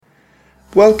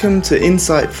Welcome to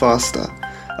Insight Faster,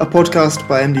 a podcast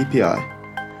by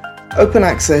MDPI. Open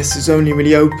access is only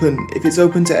really open if it's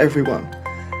open to everyone.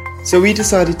 So we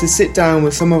decided to sit down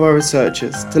with some of our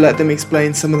researchers to let them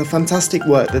explain some of the fantastic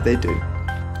work that they do.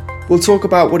 We'll talk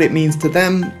about what it means to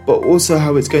them, but also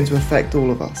how it's going to affect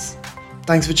all of us.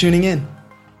 Thanks for tuning in.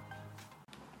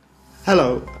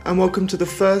 Hello, and welcome to the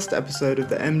first episode of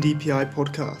the MDPI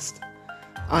podcast.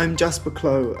 I'm Jasper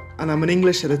Clow, and I'm an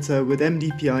English editor with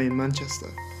MDPI in Manchester.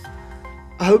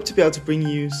 I hope to be able to bring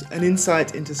you an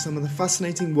insight into some of the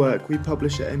fascinating work we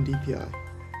publish at MDPI.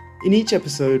 In each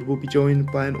episode, we'll be joined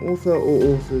by an author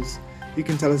or authors who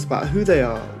can tell us about who they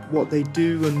are, what they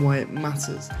do, and why it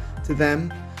matters to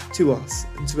them, to us,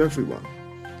 and to everyone.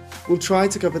 We'll try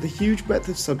to cover the huge breadth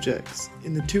of subjects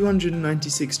in the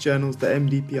 296 journals that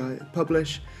MDPI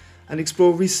publish and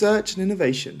explore research and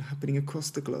innovation happening across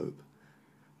the globe.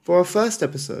 For our first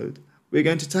episode, we're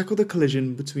going to tackle the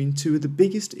collision between two of the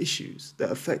biggest issues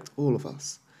that affect all of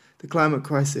us, the climate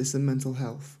crisis and mental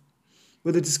health,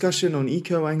 with a discussion on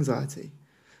eco-anxiety.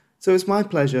 So it's my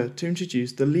pleasure to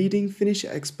introduce the leading Finnish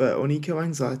expert on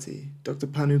eco-anxiety, Dr.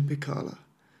 Panu Pihkala.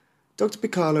 Dr.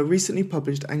 Pihkala recently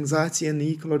published Anxiety and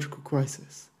the Ecological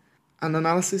Crisis, an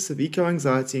analysis of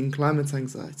eco-anxiety and climate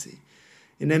anxiety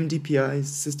in MDPI's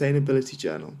Sustainability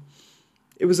Journal.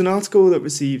 It was an article that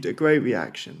received a great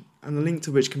reaction, and the link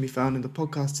to which can be found in the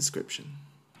podcast description.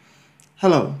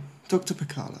 Hello, Dr.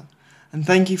 Pihkala, and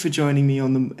thank you for joining me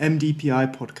on the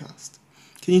MDPI podcast.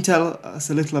 Can you tell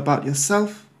us a little about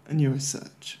yourself and your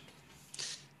research?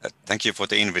 Thank you for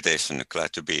the invitation.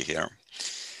 Glad to be here.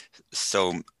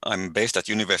 So I'm based at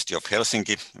University of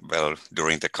Helsinki. Well,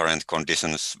 during the current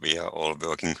conditions, we are all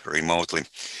working remotely.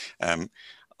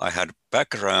 I had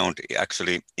background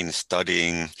actually in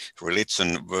studying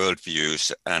religion,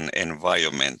 worldviews, and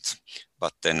environment.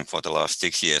 But then for the last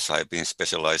 6 years, I've been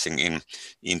specializing in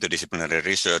interdisciplinary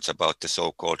research about the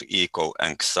so-called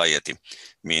eco-anxiety,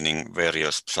 meaning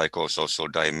various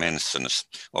psychosocial dimensions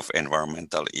of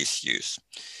environmental issues.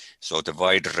 So the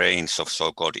wide range of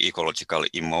so-called ecological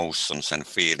emotions and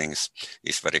feelings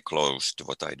is very close to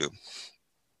what I do.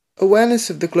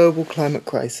 Awareness of the global climate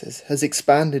crisis has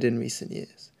expanded in recent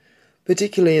years,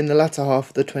 particularly in the latter half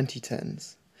of the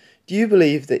 2010s. Do you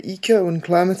believe that eco and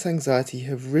climate anxiety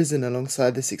have risen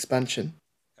alongside this expansion?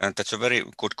 And that's a very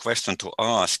good question to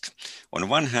ask. On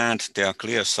one hand, there are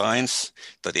clear signs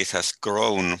that it has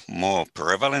grown more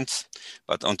prevalent.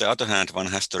 But on the other hand, one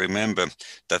has to remember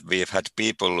that we've had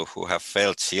people who have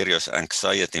felt serious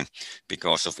anxiety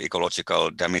because of ecological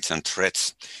damage and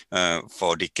threats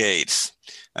for decades.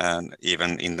 And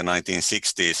even in the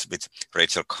 1960s, with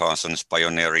Rachel Carson's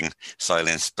pioneering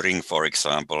Silent Spring, for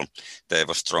example, there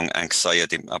was strong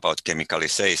anxiety about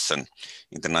chemicalization.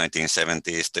 In the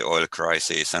 1970s, the oil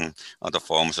crisis and other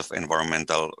forms of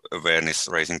environmental awareness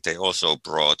raising, they also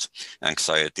brought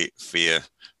anxiety, fear,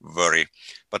 worry,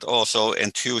 but also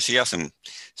enthusiasm.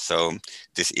 So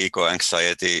this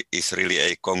eco-anxiety is really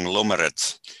a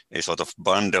conglomerate, a sort of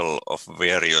bundle of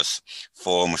various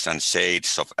forms and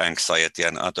shades of anxiety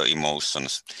and other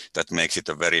emotions that makes it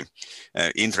a very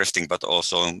interesting but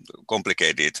also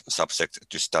complicated subject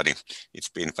to study. It's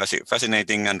been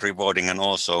fascinating and rewarding and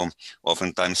also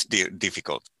oftentimes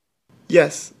difficult.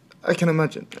 Yes, I can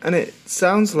imagine. And it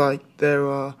sounds like there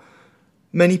are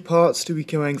many parts to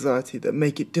eco-anxiety that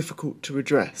make it difficult to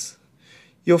address.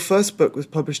 Your first book was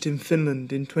published in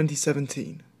Finland in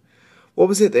 2017. What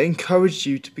was it that encouraged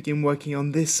you to begin working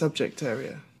on this subject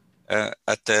area?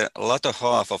 At the latter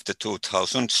half of the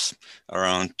 2000s,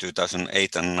 around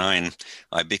 2008 and 2009,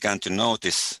 I began to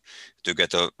notice,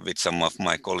 together with some of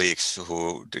my colleagues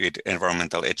who did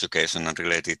environmental education and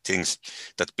related things,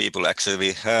 that people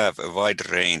actually have a wide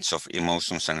range of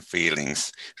emotions and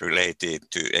feelings related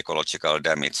to ecological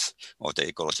damage or the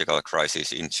ecological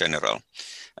crisis in general.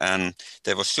 And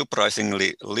there was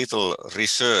surprisingly little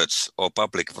research or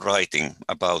public writing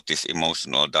about this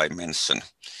emotional dimension.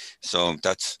 So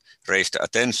that raised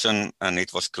attention, and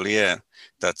it was clear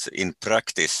that in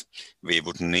practice we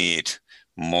would need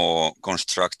more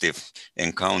constructive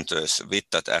encounters with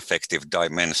that affective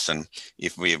dimension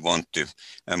if we want to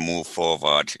move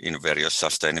forward in various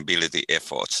sustainability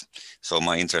efforts. So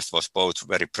my interest was both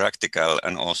very practical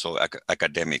and also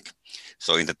academic.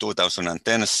 So in the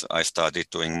 2010s, I started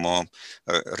doing more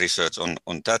research on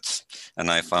that, and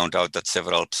I found out that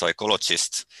several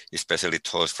psychologists, especially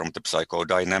those from the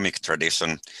psychodynamic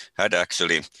tradition, had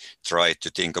actually tried to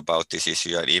think about this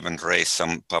issue and even raise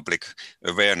some public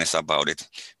awareness about it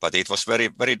target. But it was very,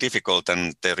 very difficult,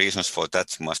 and the reasons for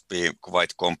that must be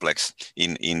quite complex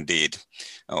indeed.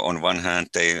 On one hand,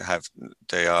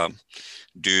 they are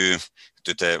due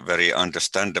to the very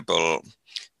understandable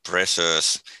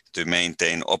pressures to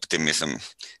maintain optimism.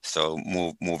 So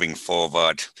moving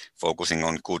forward, focusing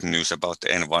on good news about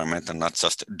the environment and not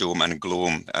just doom and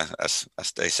gloom, as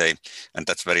they say. And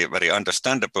that's very, very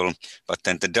understandable. But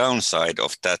then the downside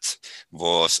of that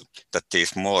was that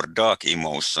these more dark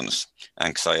emotions,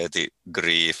 anxiety,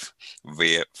 grief,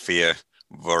 fear,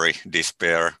 worry,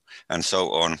 despair, and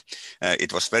so on,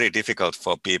 it was very difficult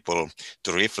for people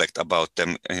to reflect about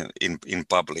them in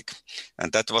public.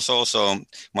 And that was also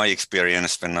my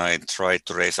experience when I tried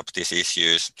to raise up these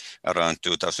issues around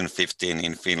 2015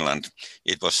 in Finland.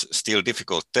 It was still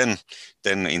difficult then.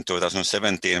 Then in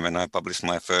 2017, when I published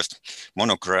my first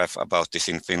monograph about this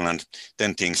in Finland,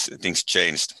 then things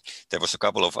changed. There was a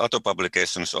couple of other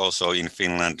publications also in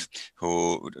Finland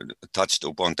who touched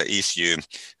upon the issue,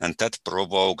 and that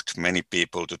provoked many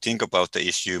people to think about the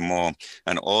issue more,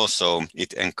 and also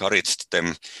it encouraged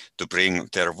them to bring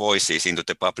their voices into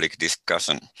the public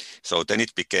discussion. So then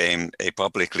it became a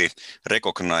publicly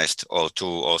recognized,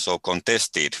 although also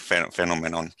contested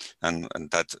phenomenon, and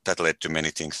that led to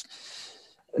many things.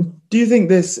 Do you think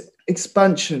this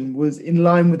expansion was in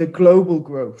line with a global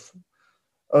growth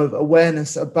of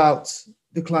awareness about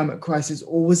the climate crisis,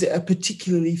 or was it a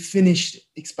particularly Finnish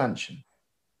expansion?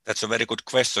 That's a very good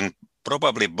question.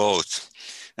 Probably both.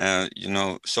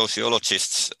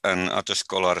 Sociologists and other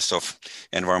scholars of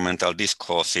environmental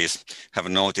discourses have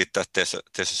noted that there's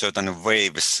a certain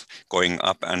waves going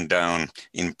up and down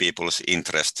in people's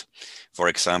interest. For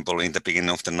example, in the beginning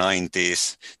of the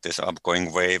 90s, there's an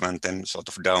upgoing wave and then sort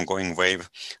of downgoing wave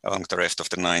along the rest of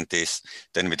the 90s.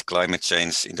 Then with climate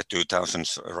change in the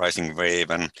 2000s, a rising wave,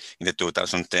 and in the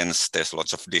 2010s, there's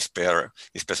lots of despair,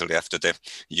 especially after the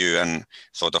UN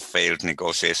sort of failed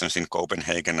negotiations in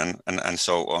Copenhagen and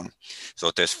so on.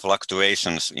 So there's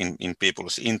fluctuations in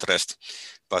people's interest,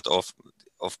 but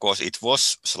of course, it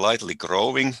was slightly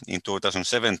growing in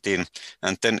 2017,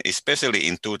 and then especially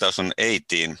in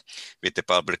 2018 with the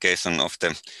publication of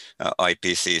the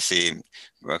IPCC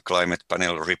climate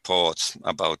panel reports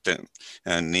about the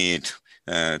need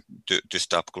to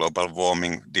stop global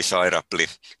warming desirably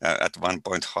at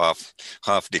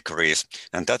 1.5 degrees.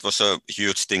 And that was a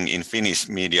huge thing in Finnish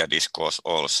media discourse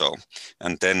also.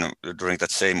 And then during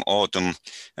that same autumn,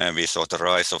 we saw the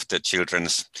rise of the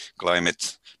children's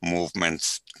climate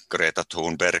movements. Greta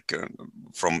Thunberg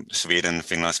from Sweden,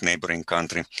 Finland's neighboring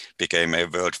country, became a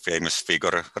world famous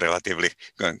figure relatively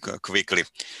quickly.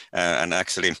 And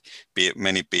actually,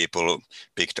 many people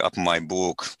picked up my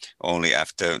book only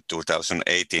after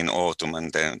 2018 autumn,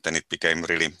 and then it became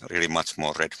really much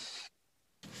more read.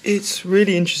 It's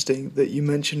really interesting that you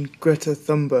mentioned Greta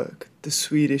Thunberg, the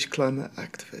Swedish climate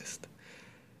activist.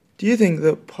 Do you think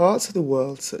that parts of the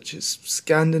world, such as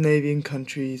Scandinavian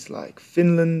countries like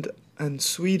Finland and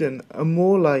Sweden, are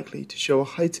more likely to show a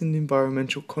heightened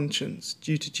environmental conscience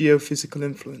due to geophysical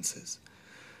influences?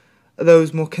 Are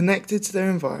those more connected to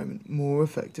their environment more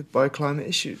affected by climate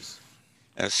issues?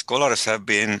 Scholars have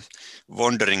been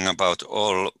wondering about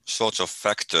all sorts of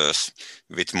factors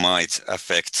which might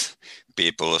affect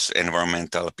people's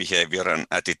environmental behavior and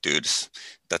attitudes.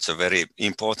 That's a very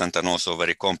important and also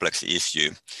very complex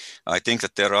issue. I think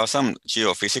that there are some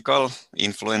geophysical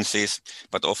influences,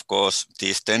 but of course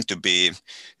these tend to be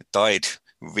tied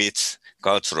with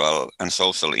cultural and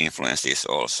social influences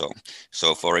also.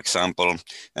 So for example,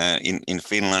 in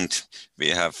Finland, we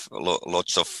have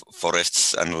lots of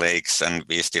forests and lakes, and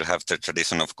we still have the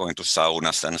tradition of going to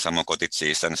saunas and summer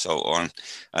cottages and so on.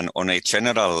 And on a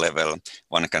general level,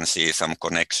 one can see some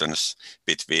connections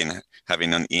between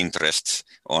having an interest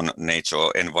on nature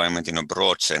or environment in a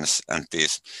broad sense and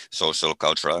these social,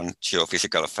 cultural, and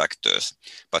geophysical factors.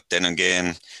 But then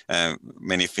again,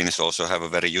 many Finns also have a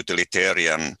very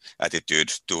utilitarian attitude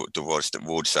towards the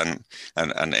woods and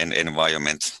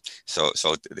environment. So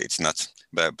it's not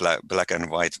black and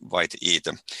white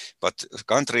either. But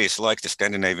countries like the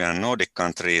Scandinavian and Nordic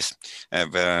countries,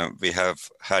 where we have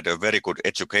had a very good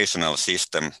educational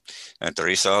system, the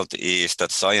result is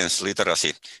that science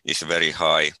literacy is very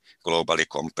high globally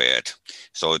compared.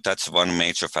 So that's one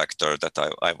major factor that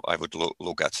I would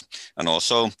look at. And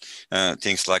also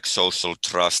things like social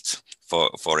trust,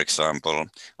 for example,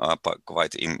 are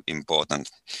quite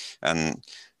important. And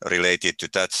related to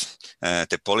that,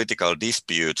 the political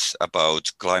disputes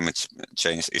about climate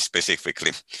change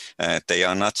specifically, they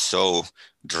are not so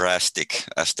drastic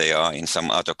as they are in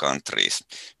some other countries.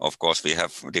 Of course, we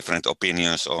have different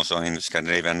opinions also in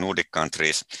Scandinavian Nordic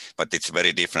countries, but it's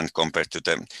very different compared to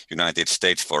the United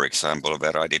States, for example,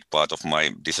 where I did part of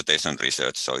my dissertation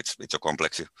research. So it's a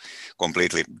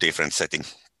completely different setting.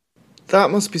 That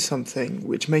must be something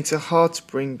which makes it hard to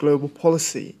bring global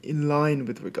policy in line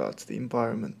with regard to the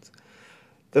environment.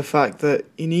 The fact that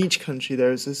in each country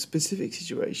there is a specific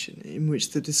situation in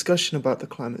which the discussion about the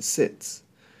climate sits.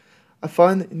 I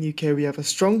find that in the UK we have a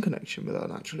strong connection with our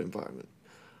natural environment,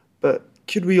 but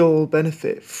could we all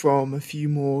benefit from a few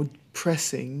more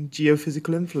pressing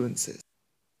geophysical influences?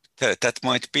 That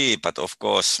might be, but of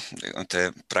course,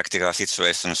 the practical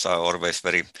situations are always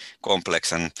very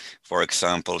complex. And for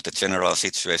example, the general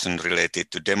situation related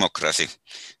to democracy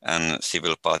and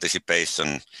civil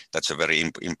participation, that's a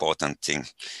very important thing.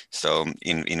 So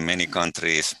in many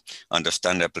countries,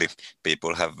 understandably,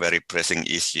 people have very pressing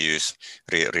issues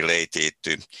related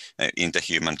to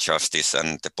interhuman justice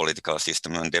and the political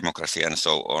system and democracy and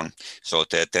so on. So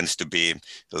there tends to be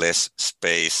less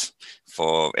space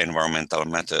for environmental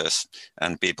matters,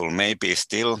 and people may be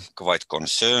still quite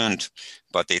concerned,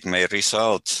 but it may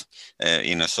result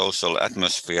in a social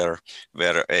atmosphere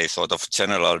where a sort of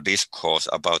general discourse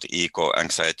about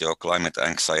eco-anxiety or climate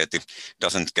anxiety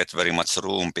doesn't get very much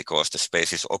room because the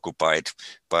space is occupied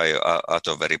by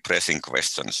other very pressing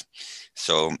questions.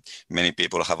 So many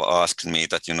people have asked me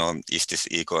that, is this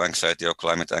eco-anxiety or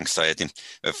climate anxiety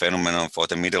a phenomenon for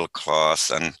the middle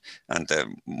class and the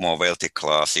more wealthy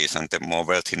classes and the more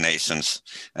wealthy nations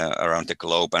around the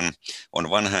globe? And on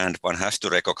one hand, one has to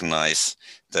recognize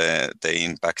the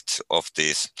impact of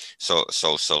these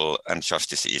social and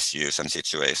justice issues and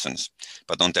situations.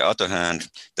 But on the other hand,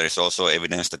 there is also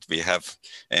evidence that we have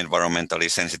environmentally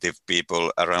sensitive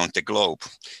people around the globe.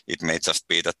 It may just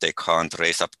be that they can't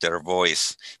raise up their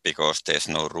voice because there's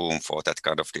no room for that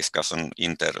kind of discussion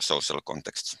in their social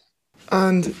contexts.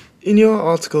 And in your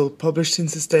article published in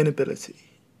Sustainability,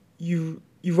 you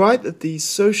write that these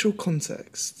social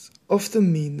contexts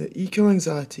often mean that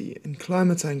eco-anxiety and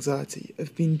climate anxiety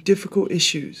have been difficult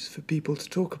issues for people to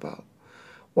talk about.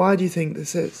 Why do you think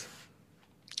this is?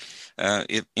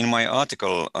 In my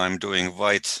article, I'm doing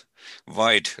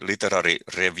wide literary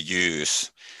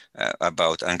reviews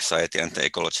about anxiety and the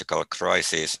ecological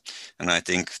crisis. And I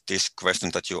think this question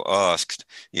that you asked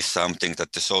is something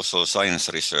that the social science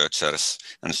researchers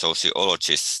and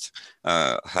sociologists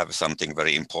have something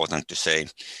very important to say.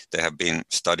 They have been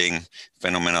studying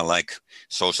phenomena like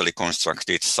socially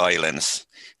constructed silence,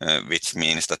 which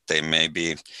means that they may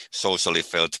be socially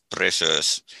felt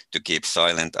pressures to keep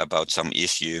silent about some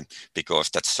issue because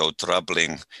that's so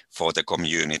troubling for the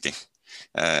community.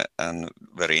 And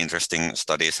very interesting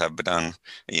studies have been done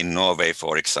in Norway,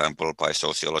 for example, by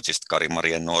sociologist Kari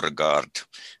Marie Norgard.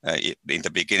 In the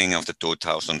beginning of the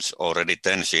 2000s, already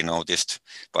then she noticed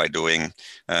by doing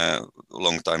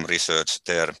long-time research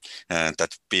there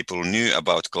that people knew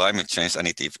about climate change and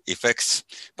its effects,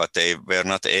 but they were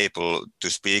not able to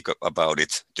speak about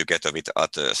it together with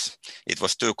others. It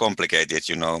was too complicated,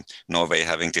 Norway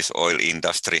having this oil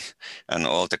industry and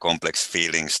all the complex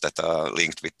feelings that are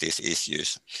linked with these issues.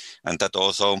 And that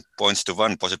also points to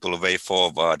one possible way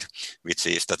forward, which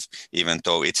is that even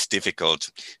though it's difficult,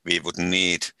 we would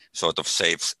need sort of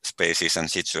safe spaces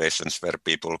and situations where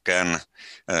people can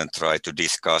try to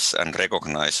discuss and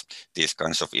recognize these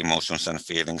kinds of emotions and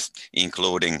feelings,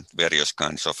 including various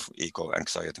kinds of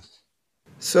eco-anxiety.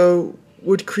 So,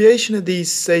 would creation of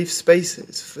these safe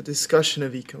spaces for discussion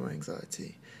of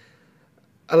eco-anxiety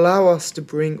allow us to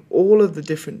bring all of the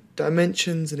different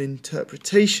dimensions and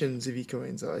interpretations of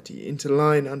eco-anxiety into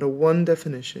line under one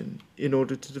definition in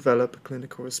order to develop a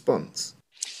clinical response?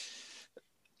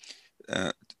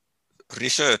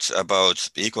 Research about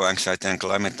eco-anxiety and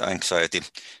climate anxiety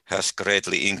has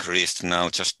greatly increased now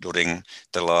just during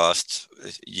the last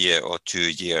year or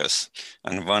 2 years.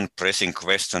 And one pressing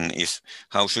question is,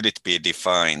 how should it be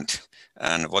defined?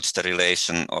 And what's the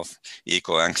relation of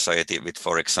eco-anxiety with,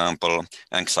 for example,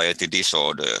 anxiety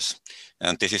disorders?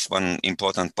 And this is one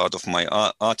important part of my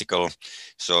article.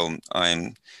 So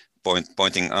I'm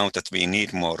pointing out that we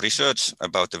need more research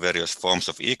about the various forms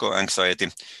of eco-anxiety,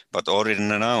 but already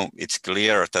now it's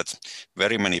clear that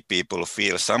very many people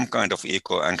feel some kind of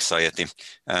eco-anxiety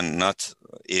and not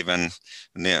even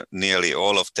nearly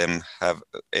all of them have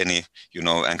any,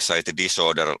 anxiety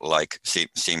disorder-like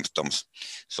symptoms.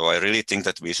 So I really think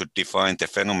that we should define the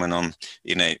phenomenon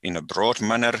in a broad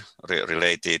manner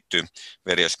related to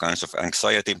various kinds of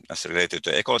anxiety as related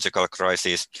to ecological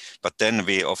crisis. But then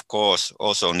we, of course,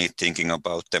 also need thinking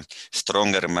about the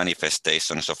stronger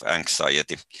manifestations of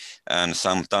anxiety. And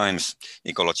sometimes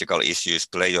ecological issues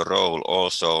play a role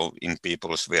also in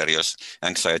people's various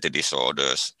anxiety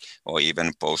disorders or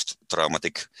even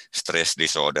post-traumatic stress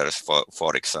disorders,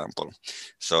 for example.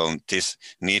 So this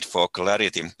need for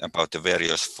clarity about the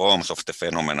various forms of the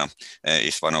phenomena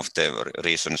is one of the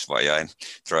reasons why I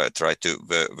try to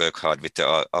work hard with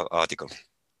the article.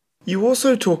 You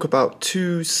also talk about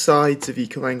two sides of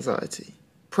eco-anxiety,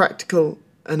 practical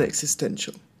and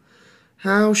existential.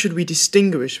 How should we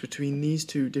distinguish between these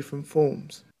two different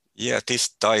forms? Yeah, this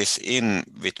ties in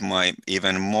with my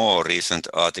even more recent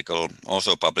article,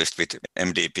 also published with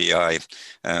MDPI,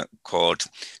 called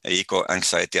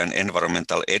Eco-Anxiety and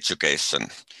Environmental Education.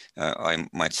 I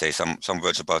might say some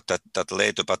words about that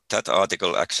later, but that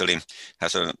article actually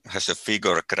has a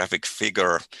graphic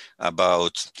figure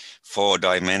about 4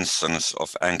 dimensions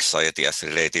of anxiety as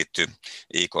related to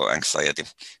eco-anxiety.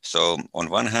 So on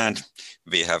one hand,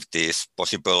 we have these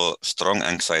possible strong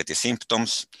anxiety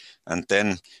symptoms, and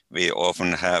then we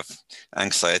often have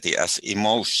anxiety as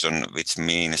emotion, which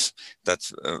means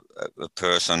that a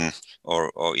person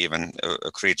or even a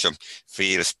creature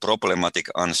feels problematic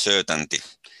uncertainty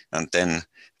and then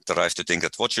tries to think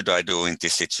that what should I do in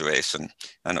this situation?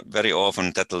 And very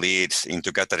often that leads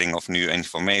into gathering of new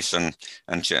information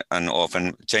and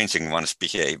often changing one's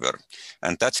behavior.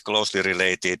 And that's closely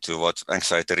related to what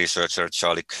anxiety researcher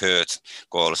Charlie Kurtz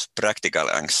calls practical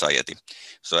anxiety.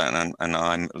 So, and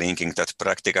I'm linking that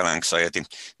practical anxiety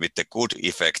with the good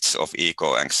effects of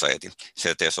eco-anxiety.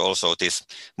 So there's also this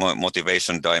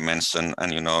motivation dimension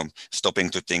and, stopping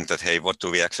to think that, hey, what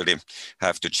do we actually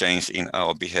have to change in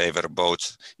our behavior,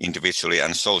 both individually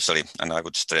and socially? And I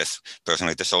would stress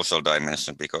personally the social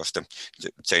dimension because the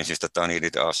changes that are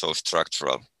needed are so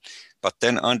structural. But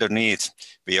then underneath,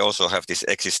 we also have this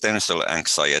existential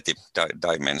anxiety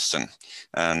dimension.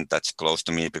 And that's close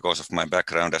to me because of my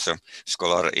background as a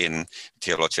scholar in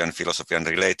theology and philosophy and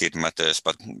related matters.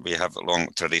 But we have long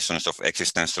traditions of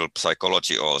existential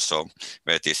psychology also,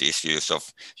 where these issues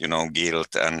of,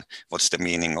 guilt and what's the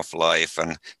meaning of life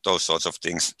and those sorts of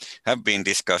things have been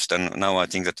discussed. And now I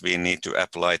think that we need to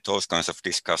apply those kinds of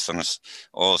discussions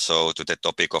also to the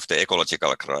topic of the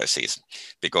ecological crisis,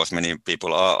 because many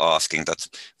people are asking that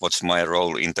what's my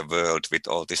role in the world with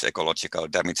all this ecological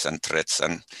damage and threats,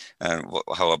 and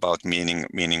how about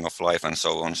meaning of life and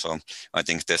so on. So I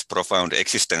think there's profound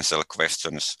existential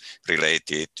questions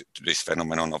related to this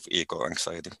phenomenon of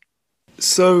eco-anxiety.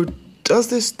 So does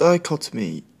this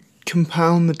dichotomy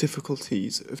compound the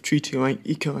difficulties of treating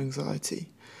eco-anxiety?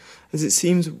 As it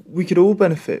seems we could all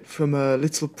benefit from a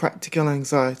little practical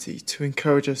anxiety to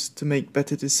encourage us to make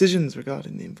better decisions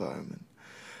regarding the environment,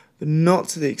 but not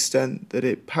to the extent that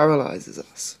it paralyzes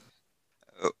us.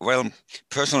 Well,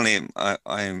 personally,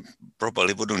 I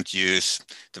probably wouldn't use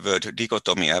the word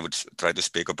dichotomy. I would try to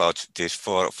speak about these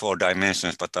four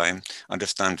dimensions, but I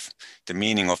understand the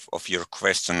meaning of your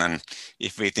question. And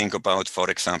if we think about, for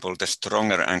example, the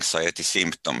stronger anxiety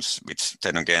symptoms, which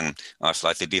then again are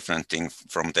slightly different thing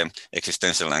from the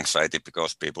existential anxiety,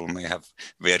 because people may have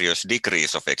various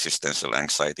degrees of existential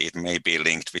anxiety. It may be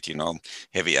linked with,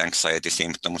 heavy anxiety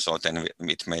symptoms, or then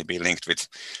it may be linked with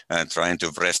trying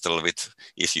to wrestle with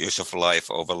issues of life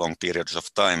over long periods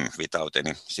of time without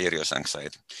any serious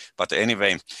anxiety. But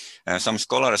anyway, some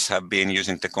scholars have been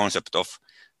using the concept of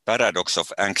paradox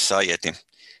of anxiety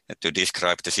to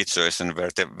describe the situation where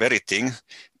the very thing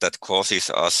that causes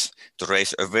us to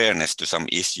raise awareness to some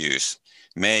issues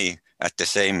may at the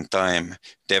same time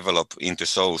develop into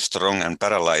so strong and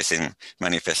paralyzing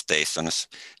manifestations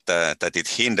that it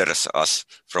hinders us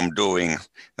from doing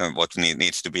what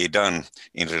needs to be done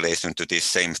in relation to these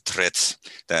same threats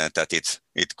that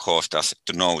it caused us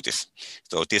to notice.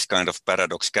 So this kind of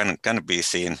paradox can be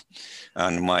seen,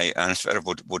 and my answer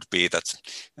would be that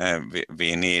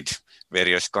we need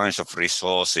various kinds of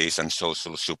resources and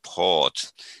social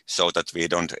support so that we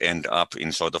don't end up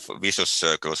in sort of vicious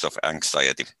circles of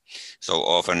anxiety. So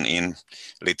often in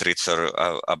literature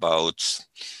about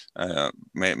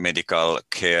medical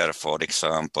care, for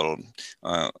example,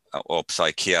 or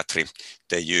psychiatry,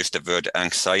 they use the word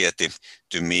anxiety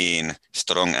to mean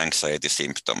strong anxiety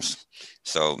symptoms.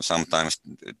 So sometimes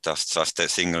just a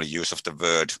single use of the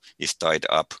word is tied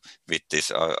up with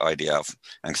this idea of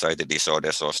anxiety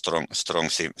disorders or strong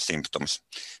symptoms,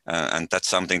 and that's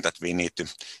something that we need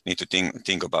to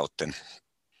think about then.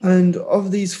 And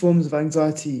of these forms of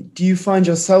anxiety, do you find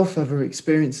yourself ever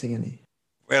experiencing any?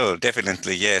 Well,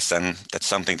 definitely yes, and that's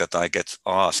something that I get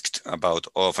asked about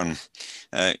often.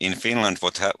 In Finland,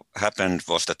 what happened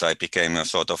was that I became a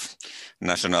sort of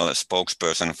national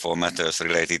spokesperson for matters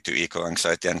related to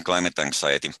eco-anxiety and climate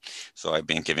anxiety. So I've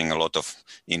been giving a lot of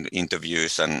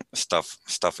interviews and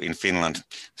stuff in Finland,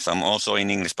 some also in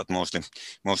English, but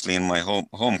mostly in my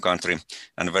home country.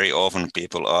 And very often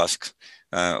people ask,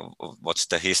 what's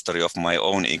the history of my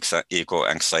own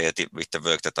eco-anxiety with the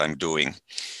work that I'm doing.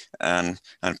 And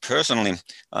personally,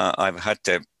 I've had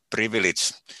the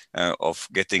privilege of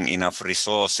getting enough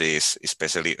resources,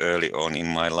 especially early on in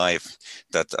my life,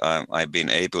 that I've been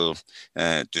able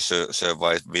to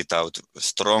survive without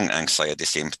strong anxiety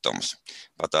symptoms.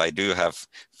 But I do have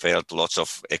felt lots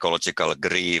of ecological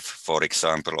grief, for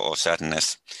example, or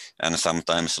sadness, and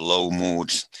sometimes low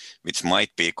moods, which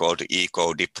might be called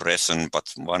eco-depression,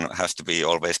 but one has to be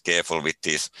always careful with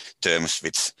these terms,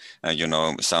 which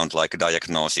sound like a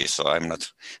diagnosis. So I'm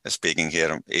not speaking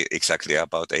here exactly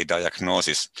about a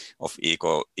diagnosis of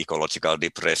ecological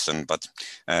depression, but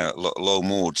low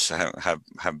moods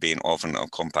have been often a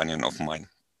companion of mine.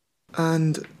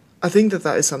 And I think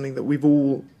that is something that we've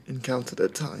all encountered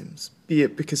at times, be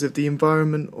it because of the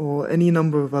environment or any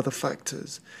number of other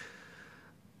factors.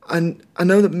 And I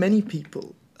know that many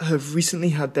people have recently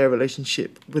had their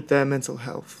relationship with their mental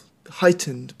health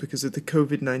heightened because of the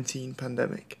COVID-19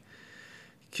 pandemic.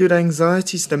 Could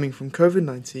anxiety stemming from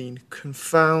COVID-19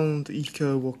 confound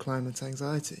eco or climate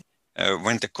anxiety?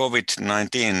 When the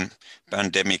COVID-19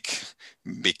 pandemic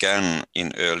began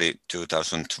in early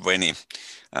 2020,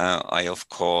 I, of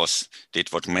course,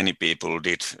 did what many people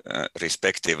did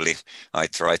respectively. I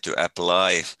tried to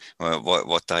apply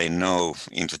what I know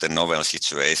into the novel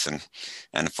situation.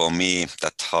 And for me,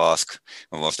 that task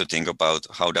was to think about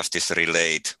how does this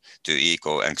relate to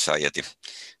eco-anxiety.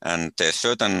 And there's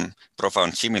certain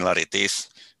profound similarities,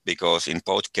 because in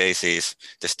both cases,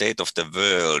 the state of the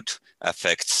world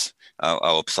affects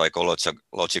our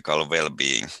psychological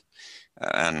well-being.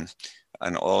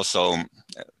 And also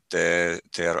there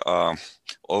are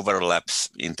overlaps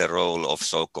in the role of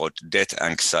so-called death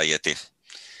anxiety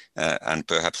and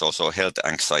perhaps also health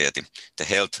anxiety. The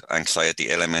health anxiety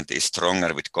element is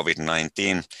stronger with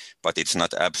COVID-19, but it's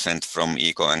not absent from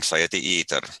eco-anxiety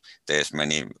either. There's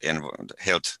many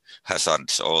health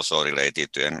hazards also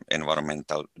related to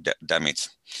environmental damage.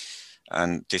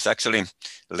 And this actually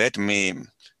led me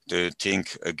to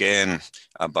think again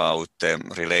about the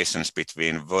relations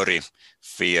between worry,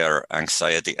 fear,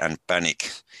 anxiety, and panic.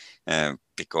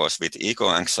 Because with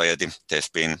eco-anxiety, there's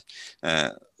been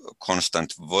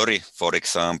constant worry, for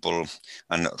example,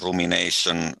 and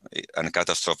rumination and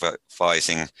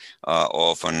catastrophizing are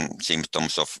often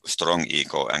symptoms of strong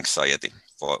eco-anxiety,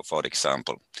 for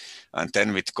example. And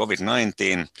then with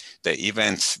COVID-19, the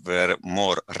events were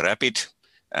more rapid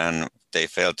and they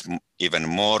felt even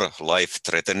more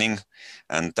life-threatening,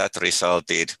 and that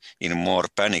resulted in more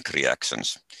panic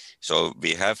reactions. So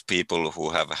we have people who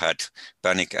have had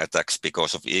panic attacks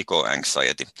because of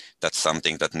eco-anxiety. That's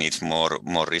something that needs more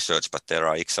research, but there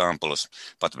are examples.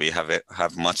 But we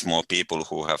have much more people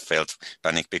who have felt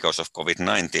panic because of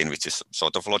COVID-19, which is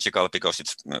sort of logical because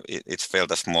it's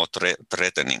felt as more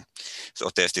threatening. So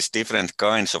there's these different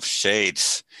kinds of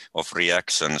shades of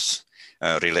reactions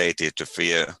related to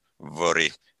fear,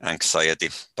 worry, anxiety,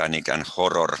 panic, and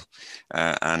horror,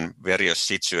 and various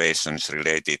situations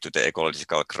related to the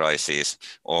ecological crisis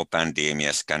or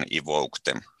pandemics can evoke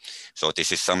them. So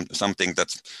this is something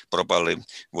that probably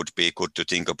would be good to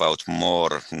think about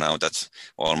more now that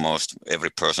almost every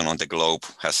person on the globe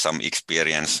has some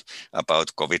experience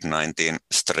about COVID-19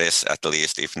 stress, at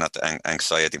least, if not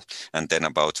anxiety, and then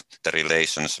about the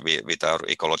relations with our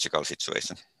ecological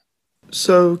situation.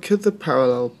 So could the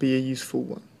parallel be a useful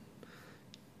one?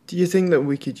 Do you think that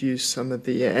we could use some of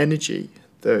the energy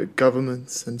that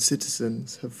governments and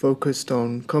citizens have focused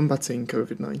on combating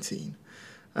COVID-19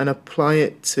 and apply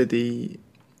it to the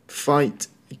fight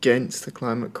against the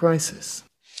climate crisis?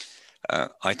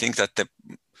 I think that the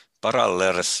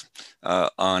parallels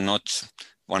are not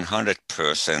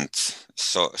 100%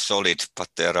 solid, but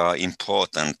there are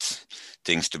important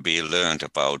things to be learned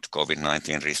about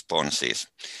COVID-19 responses.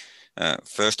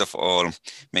 First of all,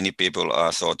 many people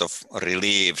are sort of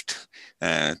relieved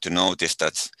to notice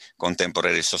that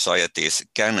contemporary societies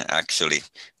can actually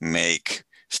make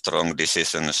strong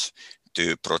decisions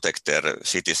to protect their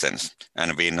citizens.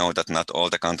 And we know that not all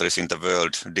the countries in the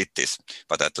world did this,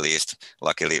 but at least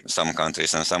luckily some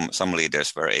countries and some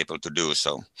leaders were able to do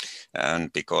so.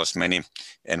 And because many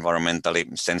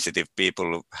environmentally sensitive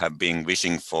people have been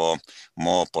wishing for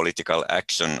more political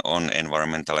action on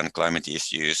environmental and climate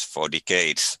issues for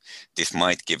decades, this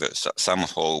might give us some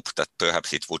hope that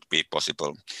perhaps it would be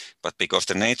possible. But because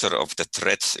the nature of the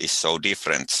threats is so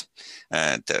different,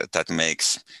 that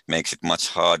makes it much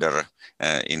harder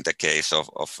in the case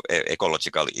of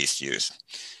ecological issues.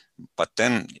 But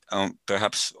then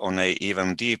perhaps on an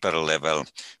even deeper level,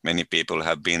 many people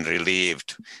have been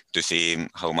relieved to see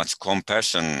how much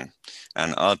compassion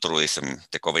and altruism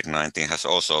the COVID-19 has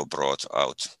also brought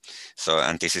out. So,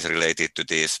 and this is related to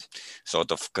these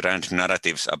sort of grand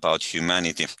narratives about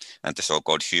humanity and the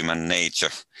so-called human nature,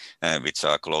 which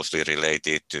are closely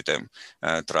related to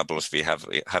the troubles we have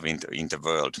in the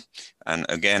world. And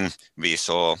again, we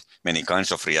saw many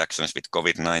kinds of reactions with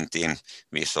COVID-19.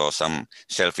 We saw some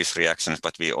selfish reactions,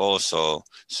 but we also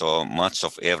saw much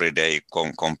of everyday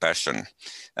compassion.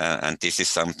 And this is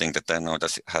something that I know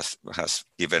that has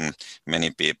given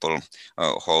many people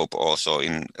hope also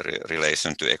in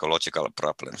relation to ecological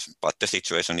problems. But the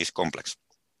situation is complex.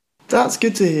 That's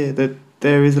good to hear that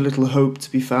there is a little hope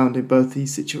to be found in both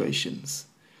these situations.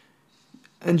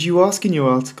 And you ask in your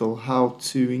article how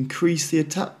to increase the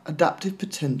adaptive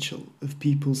potential of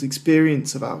people's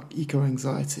experience of our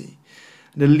eco-anxiety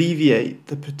and alleviate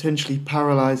the potentially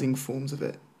paralysing forms of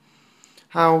it.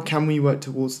 How can we work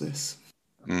towards this?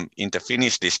 In the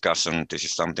Finnish discussion, this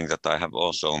is something that I have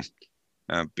also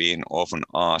been often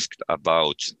asked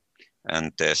about,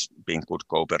 and there's been good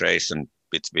cooperation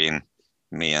between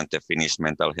me and the Finnish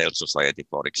Mental Health Society,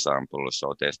 for example.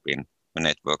 So there's been a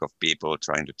network of people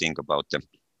trying to think about the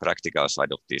practical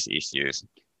side of these issues,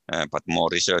 but more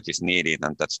research is needed,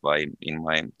 and that's why in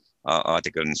my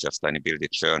article in Sustainability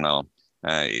Journal,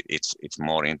 it's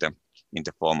more in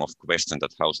the form of question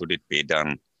that how should it be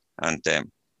done, and the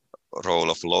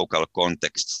role of local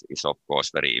contexts is of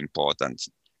course very important.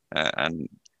 And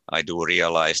I do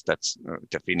realize that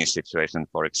the Finnish situation,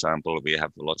 for example, we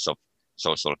have lots of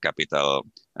social capital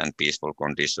and peaceful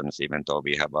conditions, even though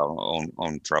we have our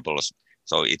own troubles.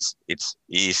 So it's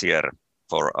easier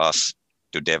for us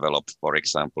to develop, for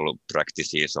example,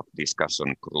 practices of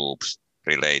discussion groups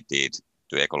related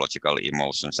to ecological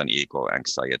emotions and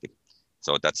eco-anxiety.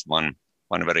 So that's one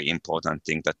very important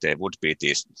thing, that there would be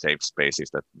these safe spaces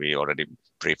that we already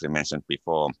briefly mentioned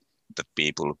before, that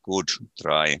people could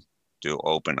try to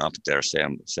open up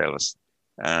themselves.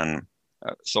 And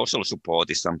social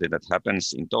support is something that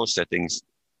happens in those settings,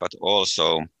 but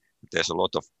also there's a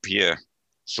lot of peer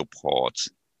support,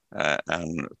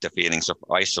 and the feelings of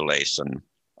isolation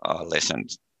are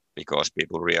lessened because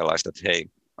people realize that, hey,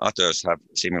 others have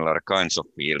similar kinds of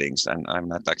feelings and I'm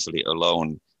not actually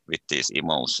alone with these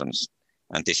emotions.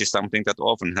 And this is something that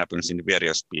often happens in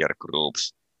various peer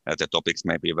groups. The topics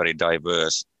may be very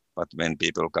diverse, but when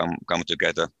people come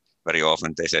together, very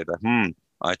often they say that,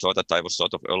 I thought that I was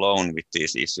sort of alone with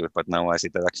these issues, but now I see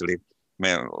that actually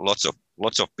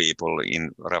lots of people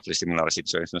in roughly similar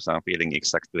situations are feeling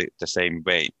exactly the same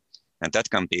way. And that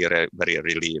can be very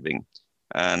relieving.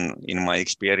 And in my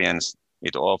experience,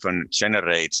 it often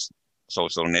generates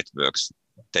social networks.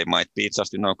 They might be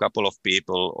just a couple of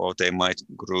people, or they might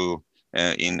grow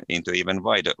into even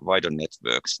wider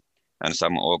networks. And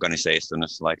some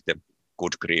organizations like the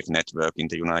Good Grief Network in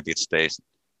the United States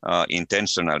are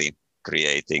intentionally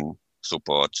creating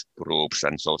support groups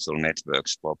and social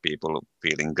networks for people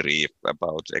feeling grief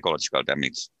about ecological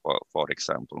damage, for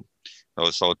example.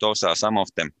 So those are some of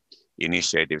the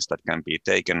initiatives that can be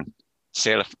taken.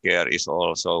 Self-care is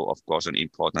also, of course, an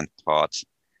important part,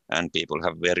 and people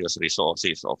have various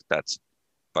resources of that.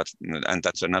 And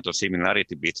that's another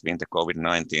similarity between the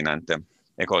COVID-19 and the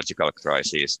ecological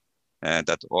crisis,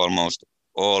 that almost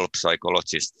all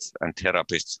psychologists and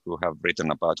therapists who have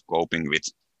written about coping with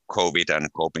COVID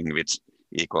and coping with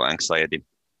eco-anxiety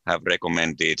have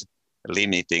recommended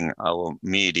limiting our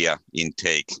media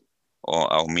intake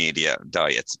or our media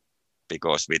diet,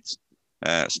 because with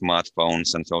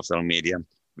smartphones and social media,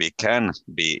 we can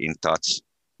be in touch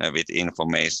with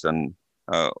information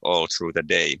all through the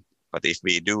day. But if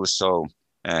we do so,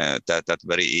 that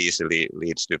very easily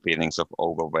leads to feelings of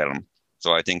overwhelm.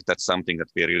 So I think that's something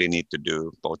that we really need to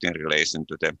do, both in relation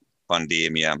to the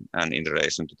pandemic and in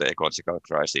relation to the ecological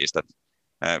crisis, that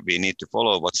we need to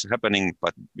follow what's happening,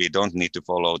 but we don't need to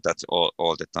follow that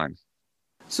all the time.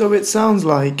 So it sounds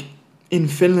like, in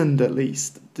Finland at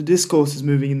least, the discourse is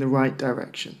moving in the right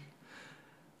direction.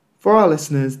 For our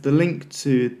listeners, the link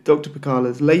to Dr.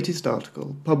 Pihkala's latest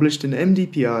article, published in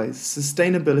MDPI's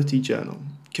Sustainability Journal,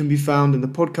 can be found in the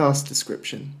podcast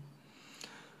description.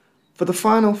 For the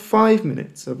final 5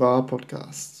 minutes of our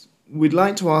podcasts, we'd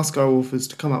like to ask our authors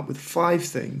to come up with 5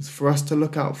 things for us to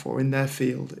look out for in their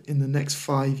field in the next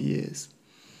 5 years.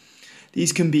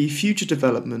 These can be future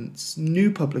developments,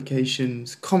 new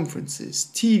publications, conferences,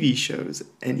 TV shows,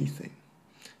 anything.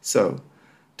 So,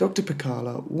 Dr.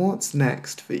 Pihkala, what's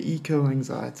next for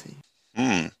eco-anxiety?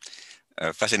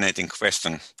 A fascinating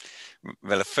question.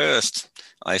 Well, first,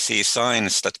 I see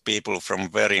signs that people from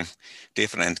very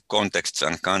different contexts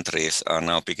and countries are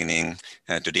now beginning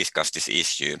to discuss this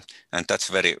issue. And that's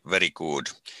very, very good.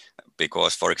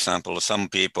 Because, for example, some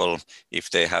people,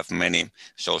 if they have many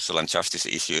social and justice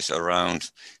issues around,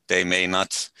 they may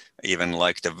not even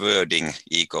like the wording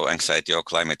eco-anxiety or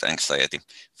climate anxiety.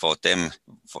 For them,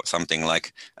 for something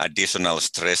like additional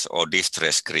stress or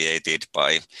distress created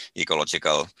by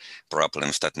ecological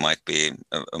problems, that might be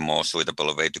a more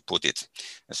suitable way to put it.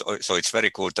 So it's very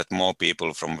cool that more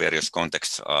people from various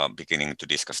contexts are beginning to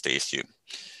discuss the issue.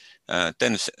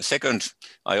 Then second,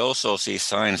 I also see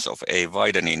signs of a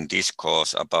widening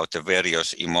discourse about the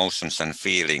various emotions and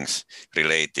feelings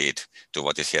related to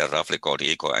what is here roughly called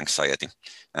eco-anxiety.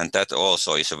 And that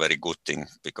also is a very good thing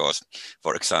because,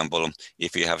 for example,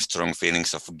 if you have strong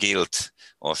feelings of guilt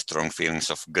or strong feelings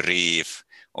of grief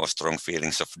or strong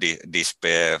feelings of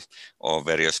despair or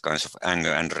various kinds of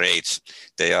anger and rage,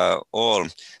 they are all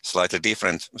slightly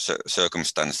different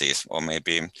circumstances or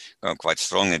maybe quite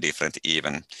strongly different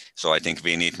even. So I think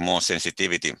we need more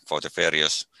sensitivity for the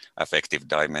various affective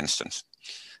dimensions.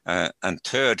 And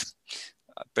third,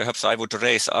 perhaps I would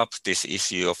raise up this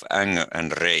issue of anger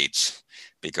and rage,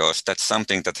 because that's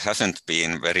something that hasn't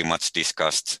been very much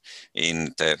discussed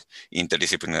in the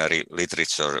interdisciplinary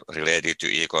literature related to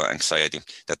eco-anxiety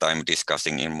that I'm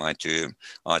discussing in my 2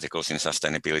 articles in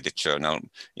Sustainability Journal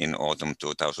in autumn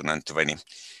 2020.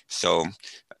 So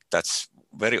that's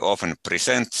very often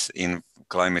present in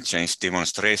climate change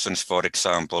demonstrations, for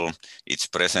example. It's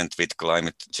present with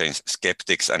climate change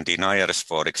skeptics and deniers,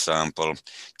 for example.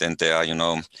 Then there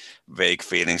are, vague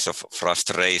feelings of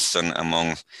frustration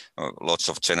among lots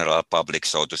of general public,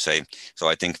 so to say. So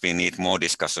I think we need more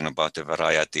discussion about the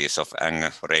varieties of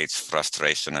anger, rage,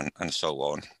 frustration, and so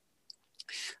on.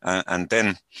 And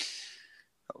then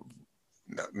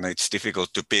it's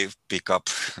difficult to pick up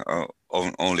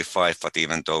only 5, but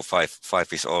even though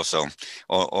five is also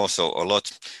a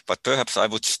lot. But perhaps I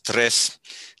would stress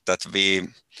that we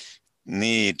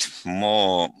need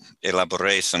more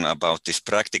elaboration about this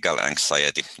practical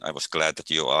anxiety. I was glad that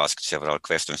you asked several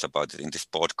questions about it in this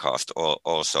podcast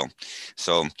also.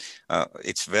 So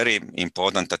it's very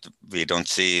important that we don't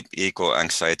see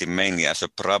eco-anxiety mainly as a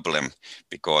problem,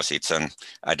 because it's an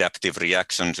adaptive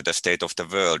reaction to the state of the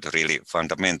world, really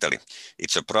fundamentally.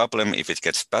 It's a problem if it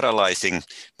gets paralyzing,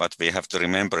 but we have to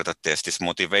remember that there's this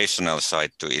motivational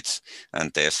side to it,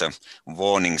 and there's a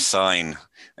warning sign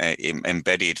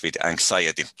embedded with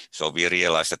anxiety. So we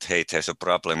realize that, hey, there's a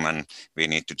problem and we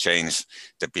need to change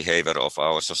the behavior of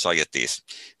our societies.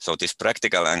 So this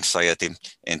practical anxiety,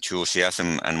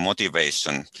 enthusiasm and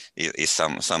motivation is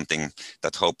something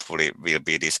that hopefully we'll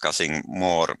be discussing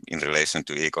more in relation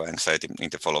to eco-anxiety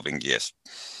in the following years.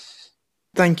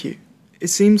 Thank you. It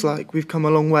seems like we've come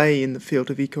a long way in the field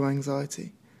of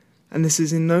eco-anxiety, and this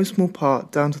is in no small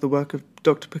part down to the work of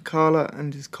Dr. Pihkala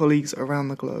and his colleagues around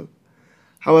the globe.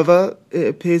 However, it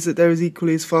appears that there is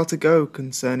equally as far to go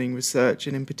concerning research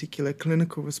and in particular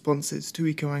clinical responses to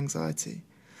eco-anxiety.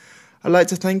 I'd like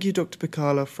to thank you, Dr.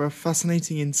 Pihkala, for a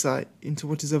fascinating insight into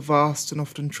what is a vast and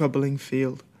often troubling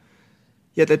field.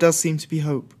 Yet there does seem to be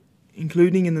hope,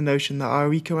 including in the notion that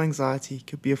our eco-anxiety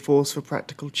could be a force for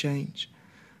practical change,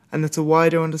 and that a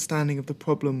wider understanding of the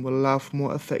problem will allow for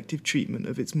more effective treatment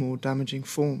of its more damaging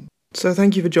form. So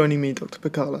thank you for joining me, Dr.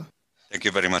 Pihkala. Thank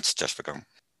you very much, Jasper.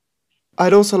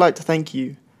 I'd also like to thank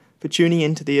you for tuning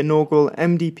in to the inaugural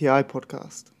MDPI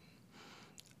podcast.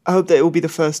 I hope that it will be the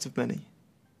first of many.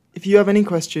 If you have any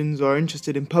questions or are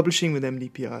interested in publishing with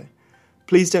MDPI,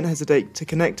 please don't hesitate to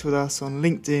connect with us on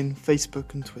LinkedIn,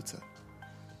 Facebook and Twitter.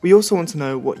 We also want to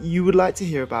know what you would like to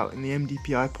hear about in the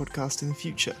MDPI podcast in the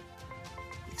future.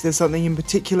 If there's something in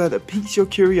particular that piques your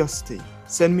curiosity,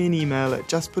 send me an email at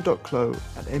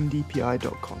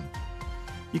jasper.klo@mdpi.com.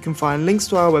 You can find links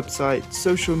to our website,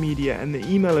 social media and the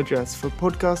email address for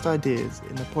podcast ideas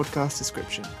in the podcast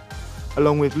description,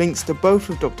 along with links to both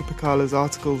of Dr. Pihkala's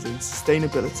articles in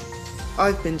Sustainability.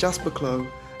 I've been Jasper Klo,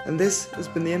 and this has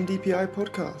been the MDPI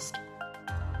podcast.